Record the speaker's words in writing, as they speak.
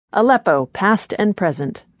Aleppo, past and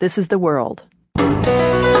present. This is the world.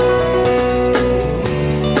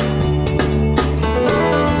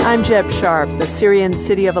 I'm Jeb Sharp. The Syrian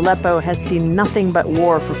city of Aleppo has seen nothing but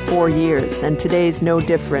war for 4 years, and today's no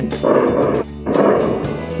different.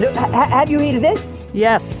 Look, have you heard this?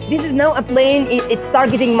 Yes. This is now a plane. It's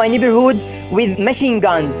targeting my neighborhood with machine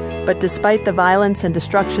guns. But despite the violence and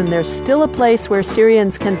destruction, there's still a place where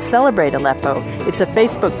Syrians can celebrate Aleppo. It's a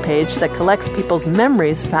Facebook page that collects people's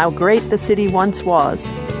memories of how great the city once was.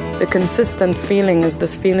 The consistent feeling is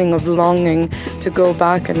this feeling of longing to go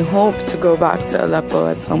back and hope to go back to Aleppo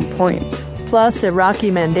at some point. Plus,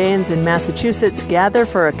 Iraqi Mandaeans in Massachusetts gather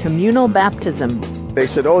for a communal baptism. They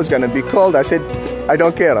said, it's going to be cold. I said, I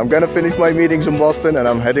don't care. I'm going to finish my meetings in Boston and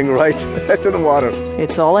I'm heading right to the water.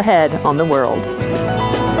 It's all ahead on The World.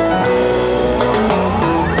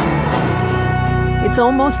 It's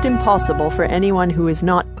almost impossible for anyone who is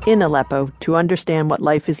not in Aleppo to understand what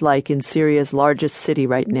life is like in Syria's largest city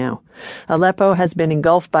right now. Aleppo has been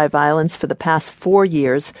engulfed by violence for the past 4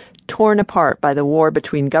 years, torn apart by the war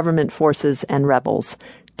between government forces and rebels.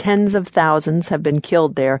 Tens of thousands have been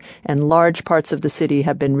killed there, and large parts of the city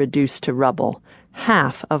have been reduced to rubble.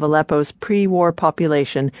 Half of Aleppo's pre-war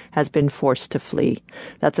population has been forced to flee.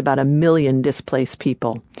 That's about 1 million displaced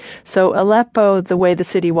people. So Aleppo, the way the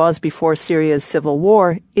city was before Syria's civil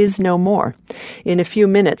war, is no more. In a few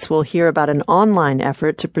minutes, we'll hear about an online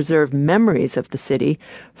effort to preserve memories of the city.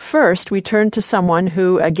 First, we turn to someone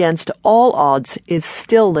who, against all odds, is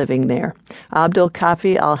still living there. Abdul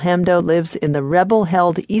Kafi Al-Hamdo lives in the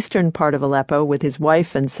rebel-held eastern part of Aleppo with his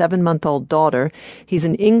wife and 7-month-old daughter. He's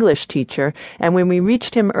an English teacher, and when we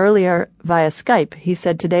reached him earlier via Skype, he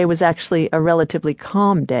said today was actually a relatively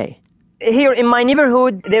calm day. Here in my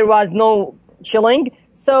neighborhood, there was no chilling,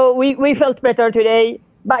 so we felt better today.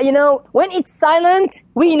 But when it's silent,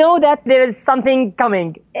 we know that there is something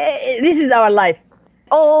coming. This is our life.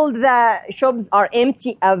 All the shops are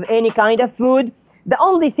empty of any kind of food. The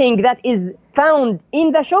only thing that is found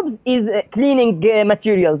in the shops is cleaning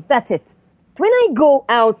materials. That's it. When I go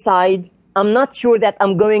outside, I'm not sure that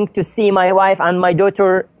I'm going to see my wife and my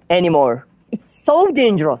daughter anymore. It's so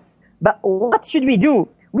dangerous. But what should we do?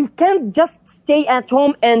 We can't just stay at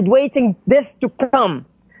home and waiting death to come.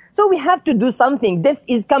 So we have to do something. Death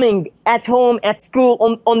is coming at home, at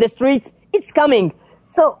school, on the streets. It's coming.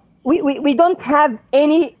 So we don't have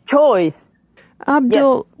any choice.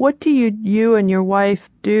 Abdul, Yes. what do you and your wife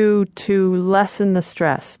do to lessen the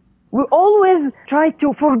stress? We always try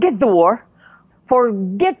to forget the war,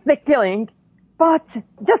 forget the killing, but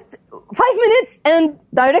just 5 minutes and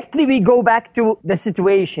directly we go back to the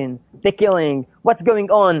situation, the killing, what's going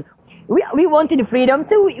on. We wanted freedom,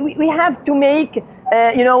 so we have to make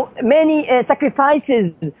many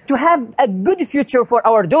sacrifices to have a good future for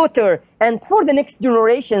our daughter and for the next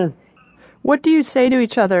generations. What do you say to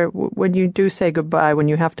each other when you do say goodbye, when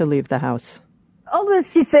you have to leave the house?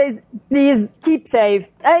 Always she says, please keep safe.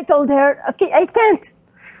 I told her, okay, I can't.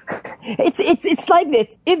 It's like that.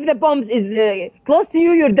 If the bomb is close to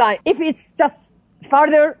you, you die. If it's just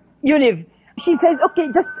farther, you live. She says, okay,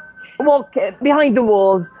 just walk behind the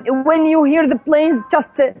walls. When you hear the planes,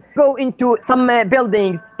 just go into some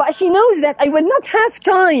buildings. But she knows that I will not have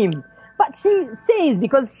time. But she says,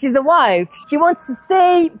 because she's a wife, she wants to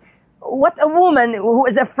say what a woman who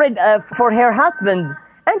is afraid for her husband.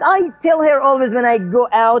 And I tell her always when I go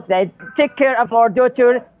out that take care of our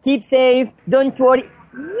daughter, keep safe, don't worry.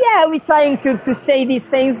 Yeah, we're trying to say these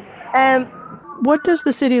things. What does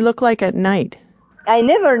the city look like at night? I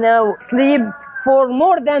never now sleep for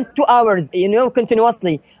more than 2 hours,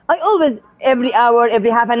 continuously. I always, every hour, every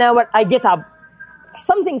half an hour, I get up.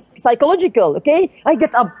 Something psychological, okay? I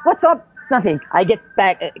get up. What's up? Nothing. I get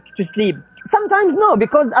back to sleep. Sometimes no,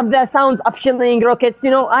 because of the sounds of shelling, rockets,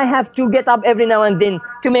 I have to get up every now and then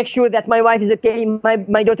to make sure that my wife is okay,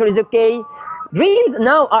 my daughter is okay. Dreams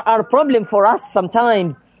now are a problem for us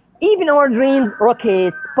sometimes. Even our dreams,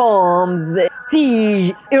 rockets, bombs,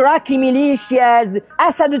 siege, Iraqi militias,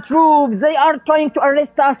 Assad troops, they are trying to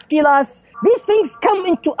arrest us, kill us. These things come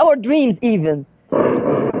into our dreams even.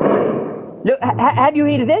 Look, have you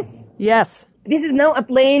heard this? Yes. This is now a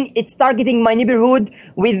plane. It's targeting my neighborhood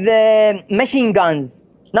with machine guns.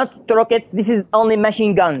 Not rockets, this is only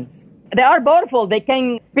machine guns. They are powerful. They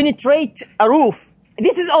can penetrate a roof.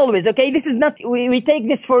 This is always, okay? This is not, we take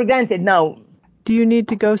this for granted now. Do you need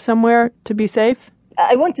to go somewhere to be safe?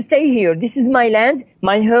 I want to stay here. This is my land,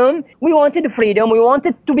 my home. We wanted freedom. We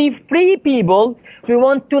wanted to be free people. We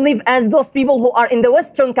want to live as those people who are in the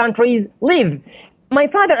Western countries live. My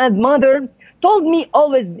father and mother told me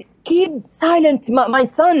always, keep silent, my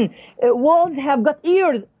son. Walls have got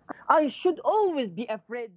ears. I should always be afraid.